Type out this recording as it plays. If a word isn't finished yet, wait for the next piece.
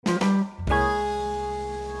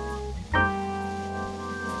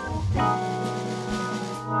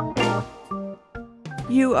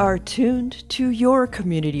You are tuned to your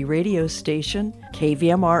community radio station,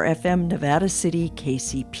 KVMR FM Nevada City,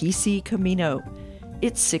 KCPC Camino.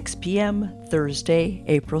 It's 6 p.m., Thursday,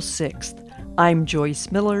 April 6th. I'm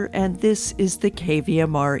Joyce Miller, and this is the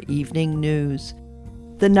KVMR Evening News.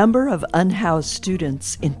 The number of unhoused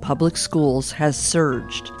students in public schools has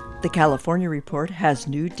surged. The California report has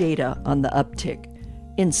new data on the uptick.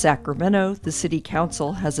 In Sacramento, the City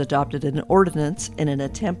Council has adopted an ordinance in an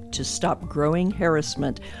attempt to stop growing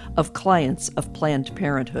harassment of clients of Planned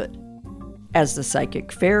Parenthood. As the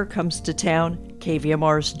psychic fair comes to town,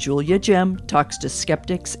 KVMR's Ggem talks to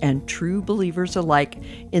skeptics and true believers alike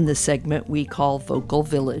in the segment we call Vocal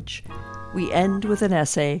Village. We end with an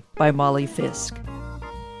essay by Molly Fisk.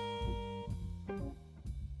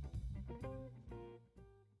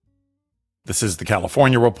 This is the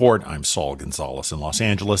California Report. I'm Saul Gonzalez in Los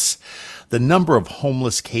Angeles. The number of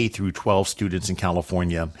homeless K-12 students in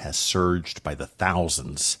California has surged by the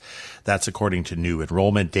thousands. That's according to new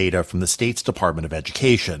enrollment data from the state's Department of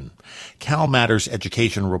Education. Cal Matters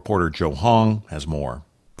education reporter Joe Hong has more.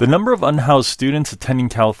 The number of unhoused students attending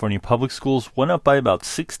California public schools went up by about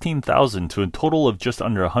 16,000 to a total of just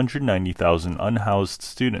under 190,000 unhoused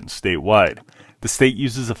students statewide. The state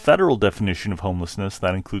uses a federal definition of homelessness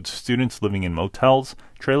that includes students living in motels,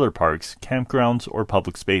 trailer parks, campgrounds, or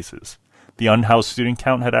public spaces. The unhoused student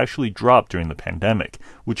count had actually dropped during the pandemic,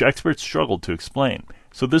 which experts struggled to explain,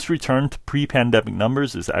 so this return to pre-pandemic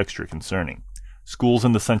numbers is extra concerning. Schools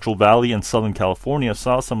in the Central Valley and Southern California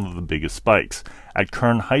saw some of the biggest spikes. At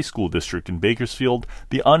Kern High School District in Bakersfield,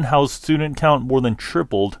 the unhoused student count more than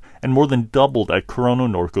tripled and more than doubled at Corona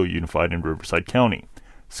Norco Unified in Riverside County.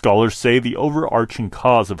 Scholars say the overarching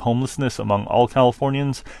cause of homelessness among all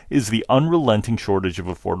Californians is the unrelenting shortage of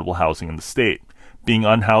affordable housing in the state. Being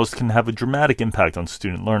unhoused can have a dramatic impact on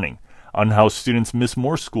student learning. Unhoused students miss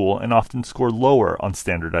more school and often score lower on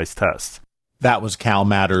standardized tests. That was Cal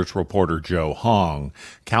Matters reporter Joe Hong.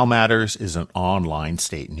 Cal Matters is an online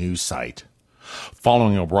state news site.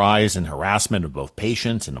 Following a rise in harassment of both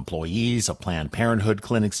patients and employees of Planned Parenthood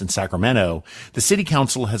clinics in Sacramento, the City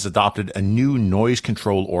Council has adopted a new noise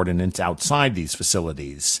control ordinance outside these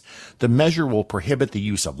facilities. The measure will prohibit the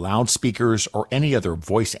use of loudspeakers or any other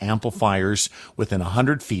voice amplifiers within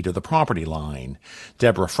 100 feet of the property line.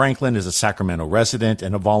 Deborah Franklin is a Sacramento resident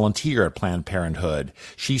and a volunteer at Planned Parenthood.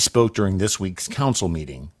 She spoke during this week's council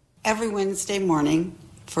meeting. Every Wednesday morning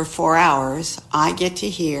for 4 hours, I get to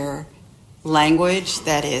hear language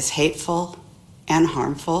that is hateful and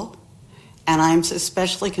harmful, and I'm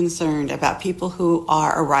especially concerned about people who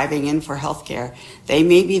are arriving in for health care. They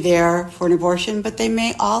may be there for an abortion, but they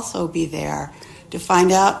may also be there to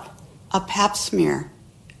find out a pap smear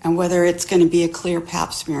and whether it's going to be a clear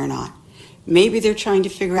pap smear or not. Maybe they're trying to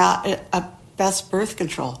figure out a best birth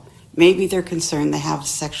control. Maybe they're concerned they have a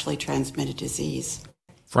sexually transmitted disease.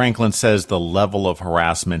 Franklin says the level of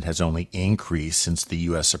harassment has only increased since the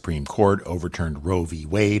U.S. Supreme Court overturned Roe v.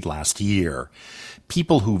 Wade last year.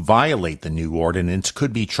 People who violate the new ordinance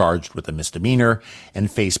could be charged with a misdemeanor and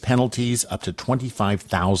face penalties up to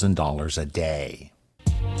 $25,000 a day.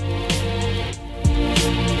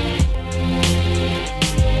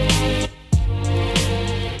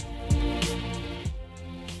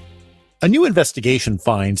 A new investigation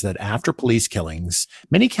finds that after police killings,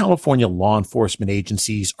 many California law enforcement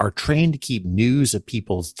agencies are trained to keep news of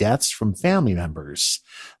people's deaths from family members.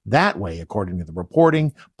 That way, according to the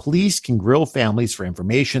reporting, police can grill families for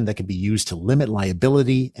information that can be used to limit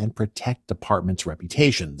liability and protect departments'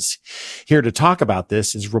 reputations. Here to talk about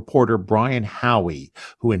this is reporter Brian Howie,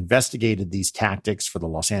 who investigated these tactics for the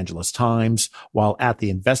Los Angeles Times while at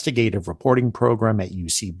the investigative reporting program at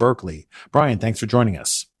UC Berkeley. Brian, thanks for joining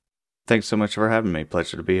us. Thanks so much for having me.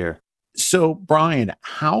 Pleasure to be here. So, Brian,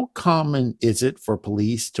 how common is it for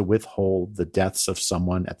police to withhold the deaths of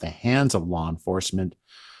someone at the hands of law enforcement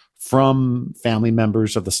from family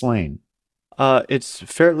members of the slain? It's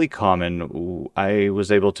fairly common. I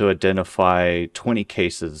was able to identify 20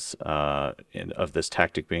 cases of this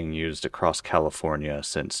tactic being used across California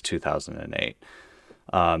since 2008.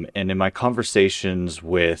 And in my conversations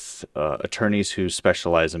with attorneys who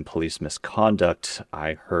specialize in police misconduct,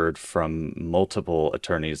 I heard from multiple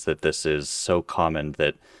attorneys that this is so common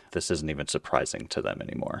that this isn't even surprising to them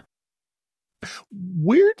anymore.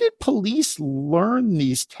 Where did police learn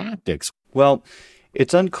these tactics? Well,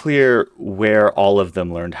 it's unclear where all of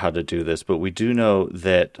them learned how to do this, but we do know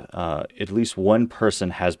that at least one person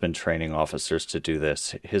has been training officers to do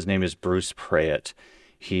this. His name is Bruce Prayett.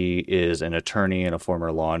 He is an attorney and a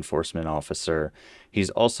former law enforcement officer.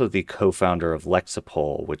 He's also the co-founder of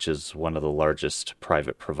Lexipol, which is one of the largest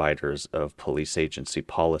private providers of police agency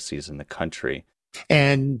policies in the country.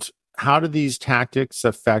 And how do these tactics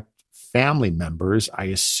affect family members? I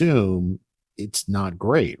assume it's not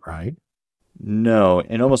great, right? No,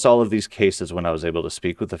 in almost all of these cases, when I was able to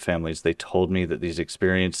speak with the families, they told me that these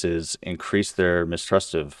experiences increased their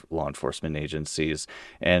mistrust of law enforcement agencies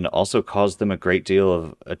and also caused them a great deal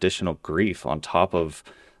of additional grief on top of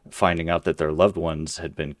finding out that their loved ones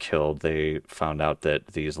had been killed. They found out that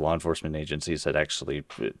these law enforcement agencies had actually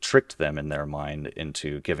tricked them in their mind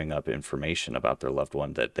into giving up information about their loved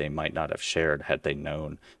one that they might not have shared had they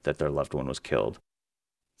known that their loved one was killed.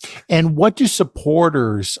 And what do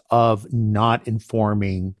supporters of not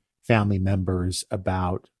informing family members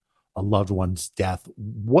about a loved one's death,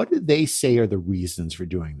 what do they say are the reasons for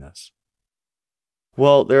doing this?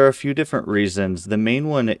 Well, there are a few different reasons. The main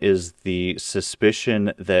one is the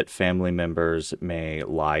suspicion that family members may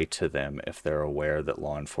lie to them if they're aware that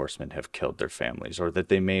law enforcement have killed their families, or that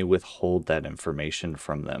they may withhold that information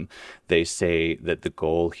from them. They say that the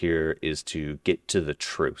goal here is to get to the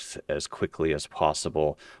truth as quickly as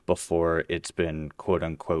possible before it's been, quote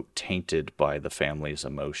unquote, tainted by the family's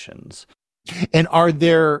emotions. And are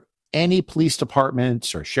there any police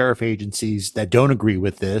departments or sheriff agencies that don't agree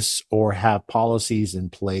with this or have policies in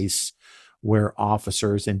place where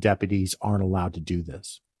officers and deputies aren't allowed to do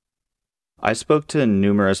this? I spoke to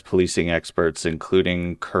numerous policing experts,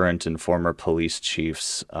 including current and former police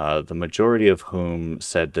chiefs, the majority of whom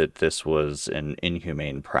said that this was an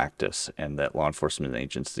inhumane practice and that law enforcement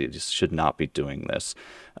agencies should not be doing this.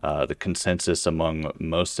 The consensus among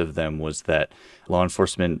most of them was that law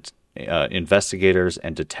enforcement investigators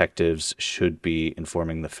and detectives should be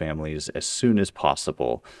informing the families as soon as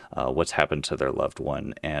possible what's happened to their loved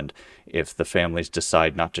one. And if the families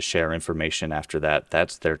decide not to share information after that,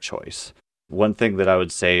 that's their choice. One thing that I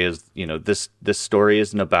would say is, this story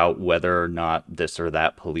isn't about whether or not this or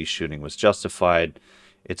that police shooting was justified.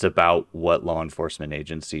 It's about what law enforcement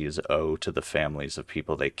agencies owe to the families of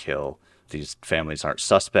people they kill. These families aren't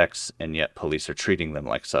suspects, and yet police are treating them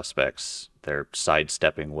like suspects. They're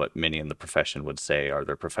sidestepping what many in the profession would say are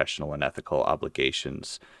their professional and ethical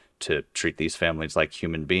obligations to treat these families like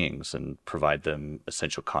human beings and provide them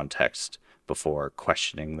essential context before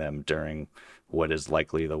questioning them during what is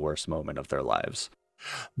likely the worst moment of their lives.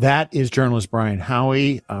 That is journalist Brian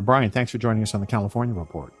Howie. Brian, thanks for joining us on the California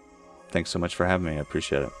Report. Thanks so much for having me. I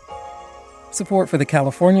appreciate it. Support for the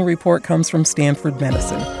California Report comes from Stanford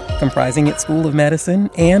Medicine, comprising its School of Medicine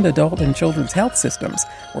and adult and children's health systems,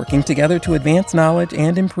 working together to advance knowledge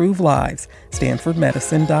and improve lives.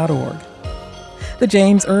 StanfordMedicine.org. The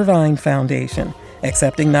James Irvine Foundation,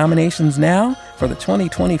 accepting nominations now for the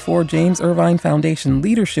 2024 James Irvine Foundation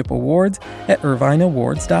Leadership Awards at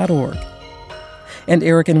irvineawards.org. And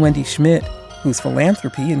Eric and Wendy Schmidt, whose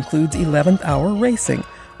philanthropy includes 11th Hour Racing,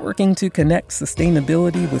 working to connect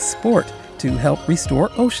sustainability with sport to help restore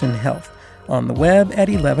ocean health. On the web at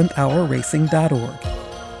 11thhourracing.org.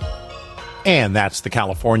 And that's the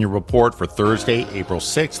California Report for Thursday, April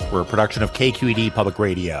 6th. We're a production of KQED Public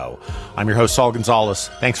Radio. I'm your host, Saul Gonzalez.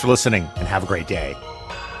 Thanks for listening, and have a great day.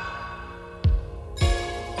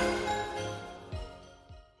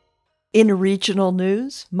 In regional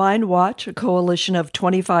news, MindWatch, a coalition of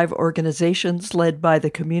 25 organizations led by the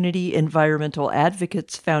Community Environmental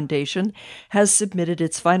Advocates Foundation, has submitted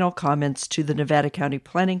its final comments to the Nevada County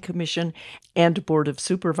Planning Commission and Board of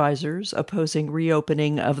Supervisors opposing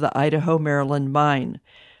reopening of the Idaho-Maryland mine.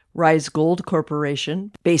 Rise Gold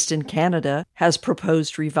Corporation, based in Canada, has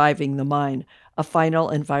proposed reviving the mine. A final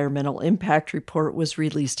environmental impact report was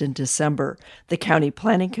released in December. The County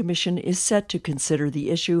Planning Commission is set to consider the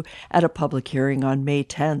issue at a public hearing on May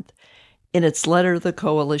 10th. In its letter, the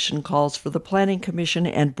coalition calls for the Planning Commission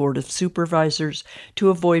and Board of Supervisors to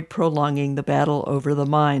avoid prolonging the battle over the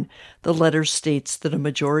mine. The letter states that a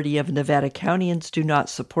majority of Nevada Countyans do not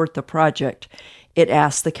support the project. It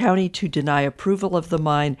asks the county to deny approval of the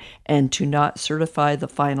mine and to not certify the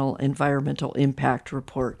final environmental impact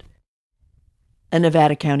report. A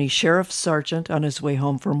Nevada County Sheriff's Sergeant on his way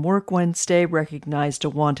home from work Wednesday recognized a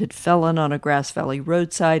wanted felon on a Grass Valley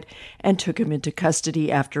roadside and took him into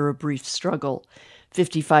custody after a brief struggle.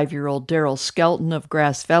 55-year-old Daryl Skelton of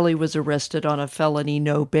Grass Valley was arrested on a felony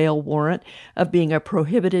no-bail warrant of being a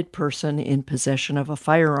prohibited person in possession of a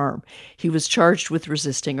firearm. He was charged with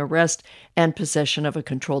resisting arrest and possession of a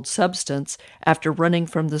controlled substance after running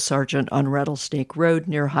from the sergeant on Rattlesnake Road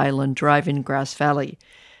near Highland Drive in Grass Valley.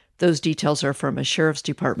 Those details are from a Sheriff's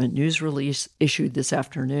Department news release issued this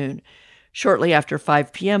afternoon. Shortly after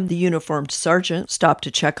 5 p.m., the uniformed sergeant stopped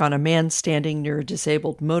to check on a man standing near a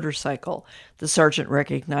disabled motorcycle. The sergeant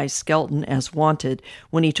recognized Skelton as wanted.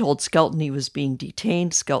 When he told Skelton he was being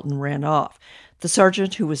detained, Skelton ran off. The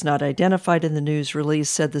sergeant, who was not identified in the news release,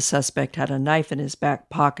 said the suspect had a knife in his back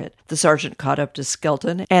pocket. The sergeant caught up to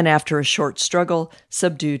Skelton and, after a short struggle,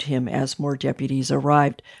 subdued him as more deputies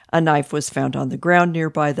arrived. A knife was found on the ground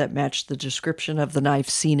nearby that matched the description of the knife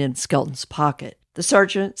seen in Skelton's pocket. The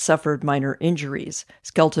sergeant suffered minor injuries.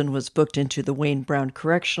 Skelton was booked into the Wayne Brown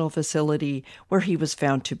Correctional Facility, where he was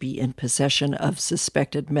found to be in possession of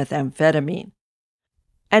suspected methamphetamine.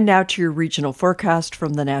 And now to your regional forecast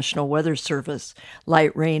from the National Weather Service.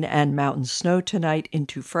 Light rain and mountain snow tonight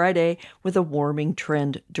into Friday, with a warming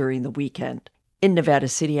trend during the weekend. In Nevada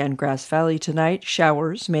City and Grass Valley tonight,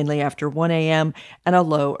 showers mainly after 1 a.m. and a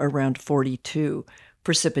low around 42.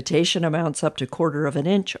 Precipitation amounts up to 1/4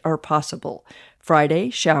 inch are possible. Friday,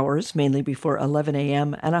 showers mainly before 11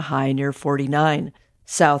 a.m. and a high near 49.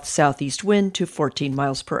 South-southeast wind to 14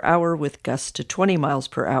 miles per hour with gusts to 20 miles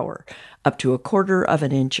per hour. Up to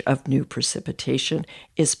 1/4 inch of new precipitation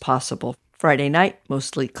is possible. Friday night,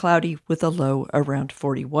 mostly cloudy with a low around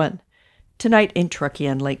 41. Tonight in Truckee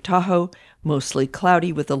and Lake Tahoe, mostly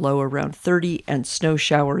cloudy with a low around 30 and snow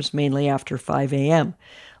showers mainly after 5 a.m.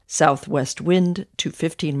 Southwest wind to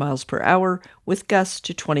 15 miles per hour with gusts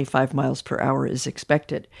to 25 miles per hour is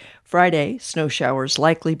expected. Friday, snow showers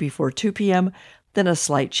likely before 2 p.m., then a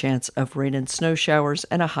slight chance of rain and snow showers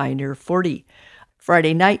and a high near 40.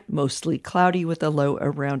 Friday night, mostly cloudy with a low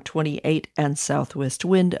around 28 and southwest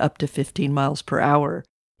wind up to 15 miles per hour.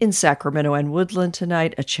 In Sacramento and Woodland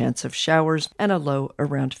tonight, a chance of showers and a low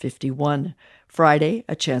around 51. Friday,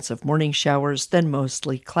 a chance of morning showers, then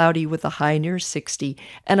mostly cloudy with a high near 60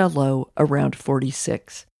 and a low around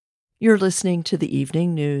 46. You're listening to the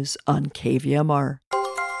evening news on KVMR.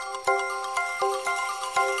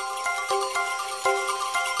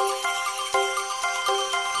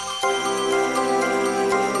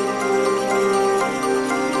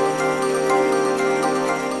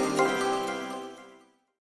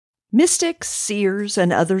 Mystics, seers,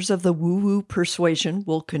 and others of the woo-woo persuasion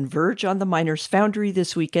will converge on the Miners Foundry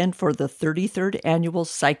this weekend for the 33rd Annual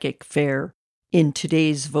Psychic Fair. In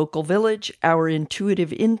today's Vocal Village, our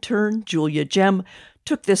intuitive intern, Julia Ggem,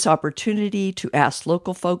 took this opportunity to ask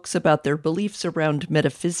local folks about their beliefs around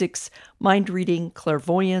metaphysics, mind reading,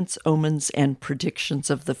 clairvoyance, omens, and predictions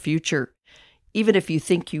of the future. Even if you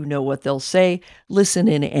think you know what they'll say, listen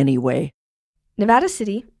in anyway. Nevada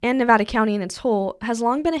City, and Nevada County in its whole, has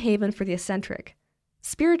long been a haven for the eccentric.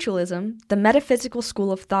 Spiritualism, the metaphysical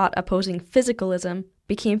school of thought opposing physicalism,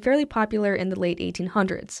 became fairly popular in the late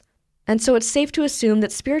 1800s. And so it's safe to assume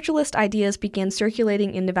that spiritualist ideas began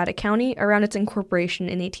circulating in Nevada County around its incorporation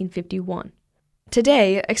in 1851.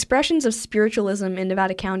 Today, expressions of spiritualism in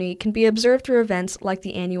Nevada County can be observed through events like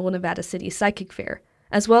the annual Nevada City Psychic Fair,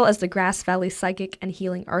 as well as the Grass Valley Psychic and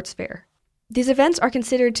Healing Arts Fair. These events are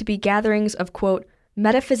considered to be gatherings of, quote,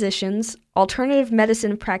 metaphysicians, alternative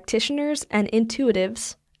medicine practitioners and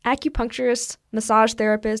intuitives, acupuncturists, massage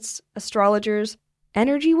therapists, astrologers,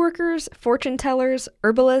 energy workers, fortune tellers,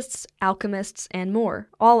 herbalists, alchemists, and more,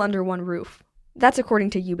 all under one roof. That's according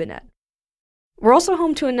to Ubinet. We're also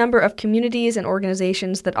home to a number of communities and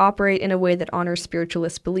organizations that operate in a way that honors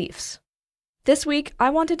spiritualist beliefs. This week, I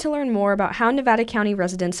wanted to learn more about how Nevada County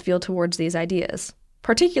residents feel towards these ideas.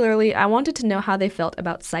 Particularly, I wanted to know how they felt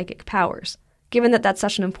about psychic powers, given that that's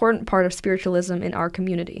such an important part of spiritualism in our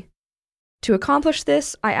community. To accomplish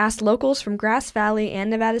this, I asked locals from Grass Valley and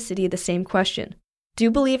Nevada City the same question. Do you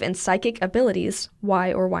believe in psychic abilities?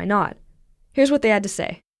 Why or why not? Here's what they had to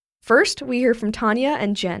say. First, we hear from Tanya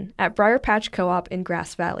and Jen at Briar Patch Co-op in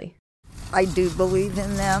Grass Valley. I do believe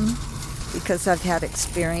in them because I've had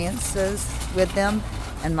experiences with them,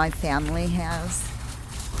 and my family has.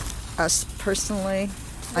 Us personally,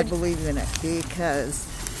 I believe in it because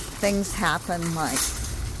things happen like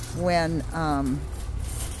when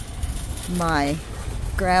my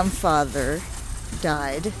grandfather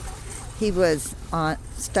died. He was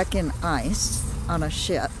stuck in ice on a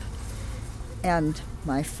ship, and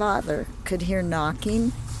my father could hear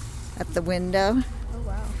knocking at the window. Oh,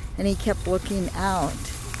 wow. And he kept looking out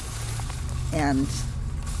and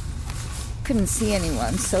couldn't see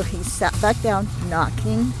anyone, so he sat back down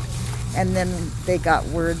knocking. And then they got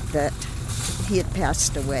word that he had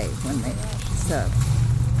passed away when they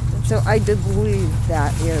so I do believe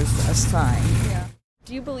that is a sign. Yeah.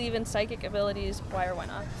 Do you believe in psychic abilities? Why or why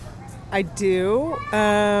not? I do,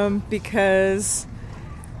 because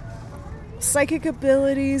psychic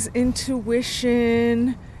abilities,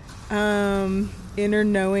 intuition, inner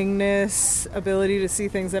knowingness, ability to see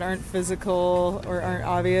things that aren't physical or aren't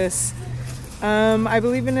obvious. I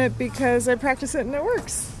believe in it because I practice it and it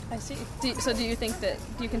works. I see. Do you think that,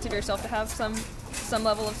 do you consider yourself to have some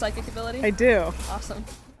level of psychic ability? I do. Awesome.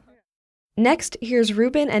 Next, here's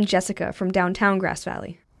Ruben and Jessica from downtown Grass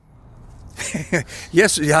Valley.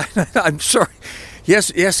 Yes, yeah, I'm sorry.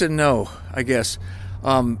 Yes and no, I guess.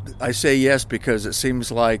 I say yes because it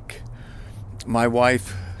seems like my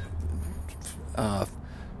wife,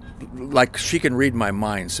 like she can read my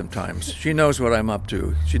mind sometimes. She knows what I'm up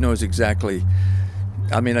to. She knows exactly.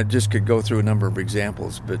 I mean, I just could go through a number of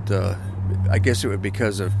examples, but I guess it would be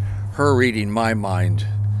because of her reading my mind,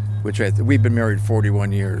 which we've been married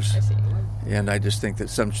 41 years. I see. And I just think that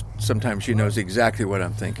sometimes she knows exactly what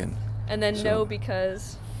I'm thinking. And then no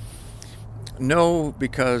because? No,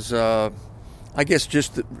 because I guess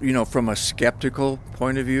just, from a skeptical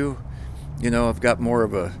point of view, I've got more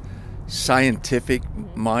of a scientific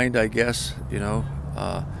mind, I guess, I'm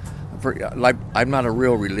not a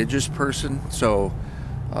real religious person, so,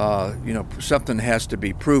 something has to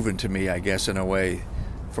be proven to me, I guess, in a way,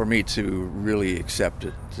 for me to really accept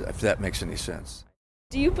it, if that makes any sense.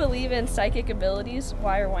 Do you believe in psychic abilities?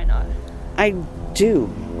 Why or why not? I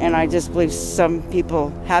do, and I just believe some people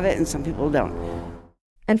have it and some people don't.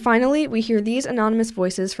 And finally, we hear these anonymous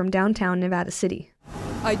voices from downtown Nevada City.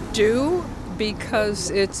 I do, because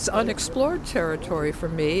it's unexplored territory for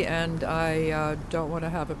me, and I don't want to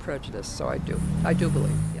have a prejudice, so I do. I do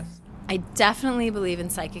believe, yes. I definitely believe in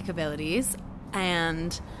psychic abilities,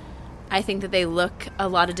 and I think that they look a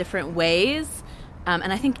lot of different ways,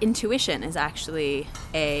 and I think intuition is actually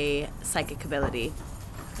a psychic ability.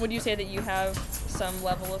 Would you say that you have some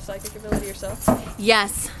level of psychic ability yourself?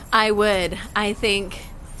 Yes, I would. I think,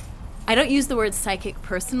 I don't use the word psychic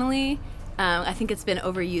personally. I think it's been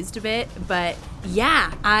overused a bit, but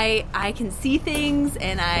yeah, I can see things,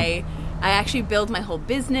 and I actually build my whole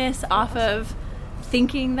business off of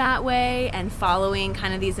thinking that way and following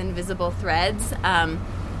kind of these invisible threads.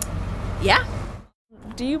 Yeah.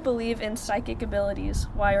 Do you believe in psychic abilities?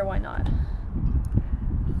 Why or why not?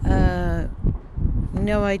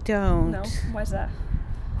 No, I don't. No? Why's that?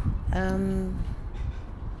 I'm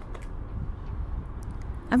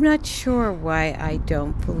not sure why I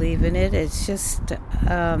don't believe in it. It's just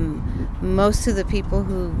most of the people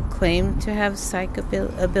who claim to have psychic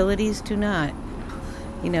abilities do not.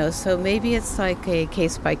 So maybe it's like a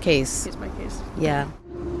case by case. Case by case. Yeah.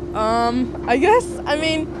 I guess,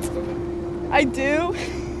 I do.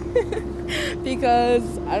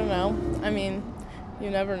 Because, I don't know. You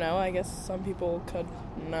never know. I guess some people could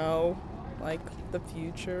know, the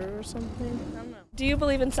future or something. I don't know. Do you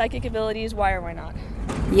believe in psychic abilities? Why or why not?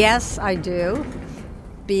 Yes, I do.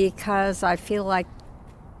 Because I feel like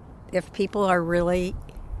if people are really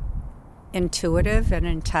intuitive and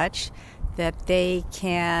in touch, that they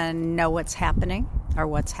can know what's happening or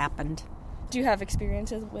what's happened. Do you have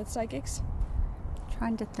experiences with psychics?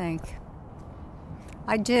 Trying to think.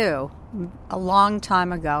 I do. A long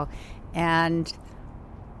time ago. And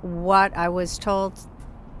what I was told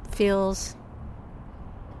feels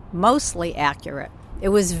mostly accurate. It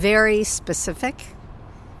was very specific,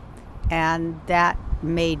 and that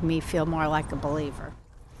made me feel more like a believer.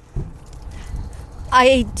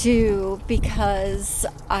 I do, because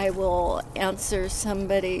I will answer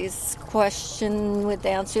somebody's question with the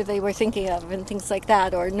answer they were thinking of and things like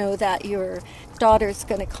that, or know that your daughter's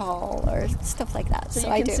going to call or stuff like that.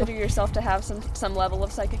 So you consider yourself to have some level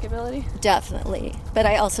of psychic ability? Definitely. But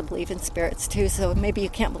I also believe in spirits too, so maybe you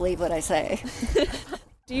can't believe what I say.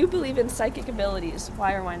 Do you believe in psychic abilities?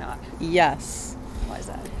 Why or why not? Yes. Why is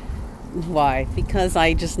that? Why? Because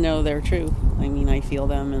I just know they're true. I feel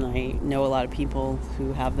them, and I know a lot of people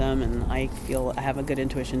who have them, and I feel I have a good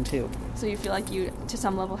intuition too. So you feel like you, to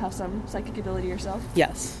some level, have some psychic ability yourself?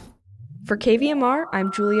 Yes. For KVMR,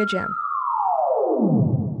 I'm Julia Ggem.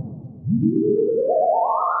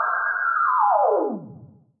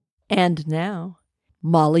 And now,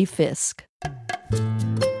 Molly Fisk.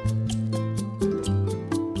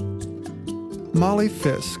 Molly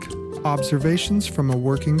Fisk, Observations from a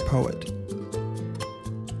Working Poet.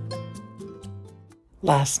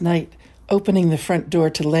 Last night, opening the front door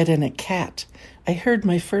to let in a cat, I heard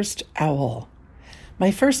my first owl. My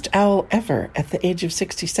first owl ever at the age of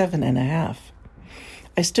 67 and a half.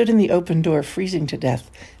 I stood in the open door freezing to death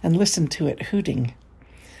and listened to it hooting.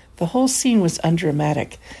 The whole scene was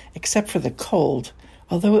undramatic, except for the cold,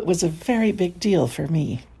 although it was a very big deal for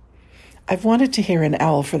me. I've wanted to hear an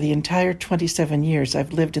owl for the entire 27 years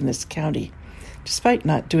I've lived in this county, despite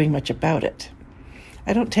not doing much about it.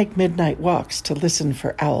 I don't take midnight walks to listen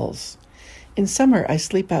for owls. In summer, I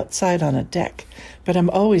sleep outside on a deck, but I'm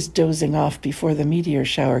always dozing off before the meteor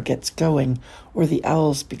shower gets going or the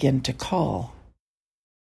owls begin to call.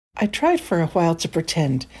 I tried for a while to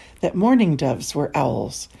pretend that mourning doves were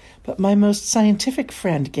owls, but my most scientific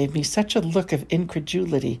friend gave me such a look of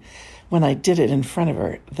incredulity when I did it in front of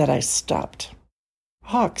her that I stopped.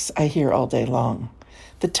 Hawks I hear all day long.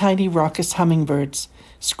 The tiny raucous hummingbirds,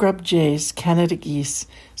 scrub jays, Canada geese,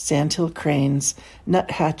 sandhill cranes,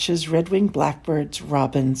 nuthatches, red-winged blackbirds,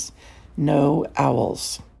 robins. No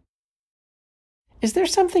owls. Is there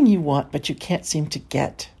something you want but you can't seem to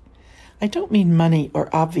get? I don't mean money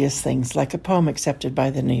or obvious things like a poem accepted by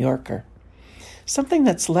the New Yorker. Something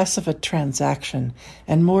that's less of a transaction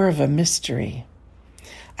and more of a mystery.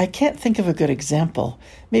 I can't think of a good example.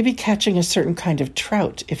 Maybe catching a certain kind of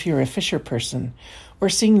trout if you're a fisher person, or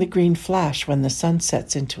seeing the green flash when the sun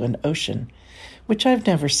sets into an ocean, which I've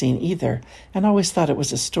never seen either, and always thought it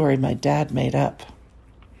was a story my dad made up.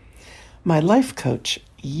 My life coach,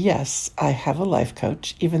 yes, I have a life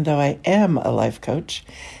coach, even though I am a life coach,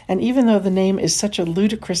 and even though the name is such a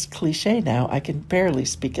ludicrous cliche now, I can barely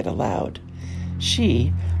speak it aloud.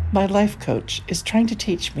 She, my life coach, is trying to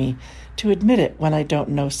teach me to admit it when I don't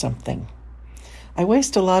know something. I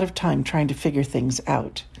waste a lot of time trying to figure things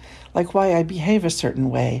out, like why I behave a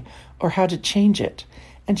certain way or how to change it,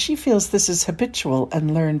 and she feels this is habitual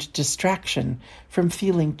and learned distraction from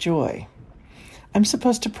feeling joy. I'm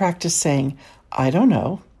supposed to practice saying, I don't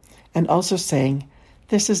know, and also saying,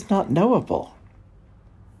 this is not knowable.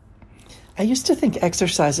 I used to think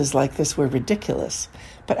exercises like this were ridiculous,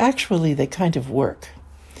 but actually they kind of work.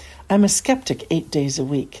 I'm a skeptic 8 days a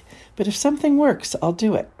week, but if something works, I'll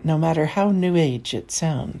do it, no matter how new age it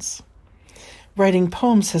sounds. Writing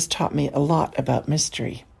poems has taught me a lot about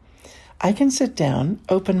mystery. I can sit down,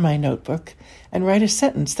 open my notebook, and write a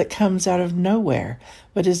sentence that comes out of nowhere,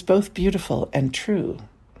 but is both beautiful and true.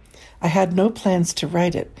 I had no plans to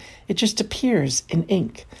write it. It just appears in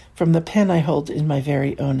ink from the pen I hold in my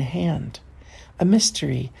very own hand. A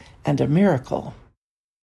mystery and a miracle.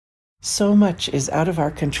 So much is out of our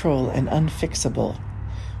control and unfixable.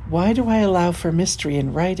 Why do I allow for mystery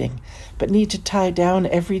in writing, but need to tie down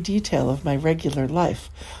every detail of my regular life,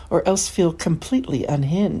 or else feel completely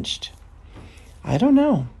unhinged? I don't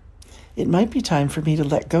know. It might be time for me to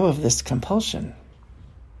let go of this compulsion.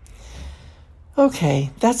 Okay,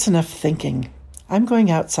 that's enough thinking. I'm going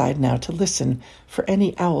outside now to listen for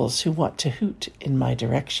any owls who want to hoot in my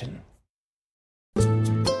direction.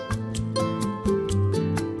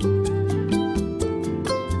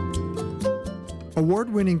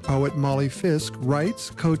 Award-winning poet Molly Fisk writes,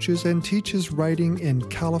 coaches, and teaches writing in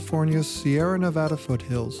California's Sierra Nevada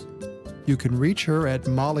foothills. You can reach her at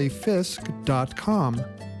mollyfisk.com.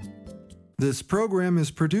 This program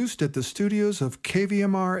is produced at the studios of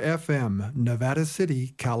KVMR FM, Nevada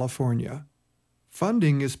City, California.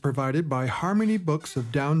 Funding is provided by Harmony Books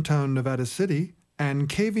of downtown Nevada City and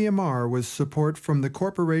KVMR with support from the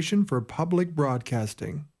Corporation for Public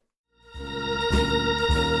Broadcasting.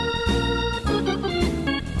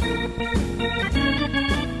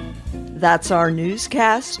 That's our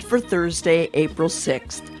newscast for Thursday, April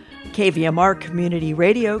 6th. KVMR Community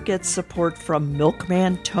Radio gets support from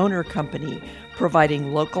Milkman Toner Company,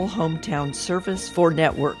 providing local hometown service for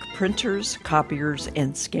network printers, copiers,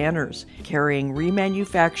 and scanners, carrying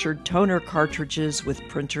remanufactured toner cartridges with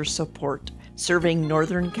printer support, serving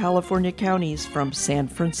Northern California counties from San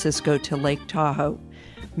Francisco to Lake Tahoe.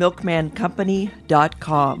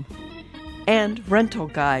 MilkmanCompany.com. And Rental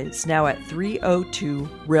Guys, now at 302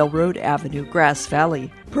 Railroad Avenue, Grass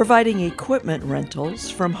Valley, providing equipment rentals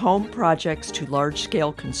from home projects to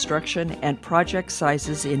large-scale construction and project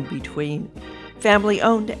sizes in between.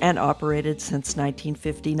 Family-owned and operated since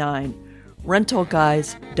 1959.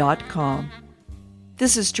 RentalGuys.com.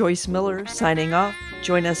 This is Joyce Miller signing off.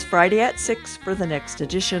 Join us Friday at 6 for the next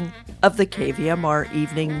edition of the KVMR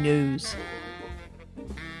Evening News.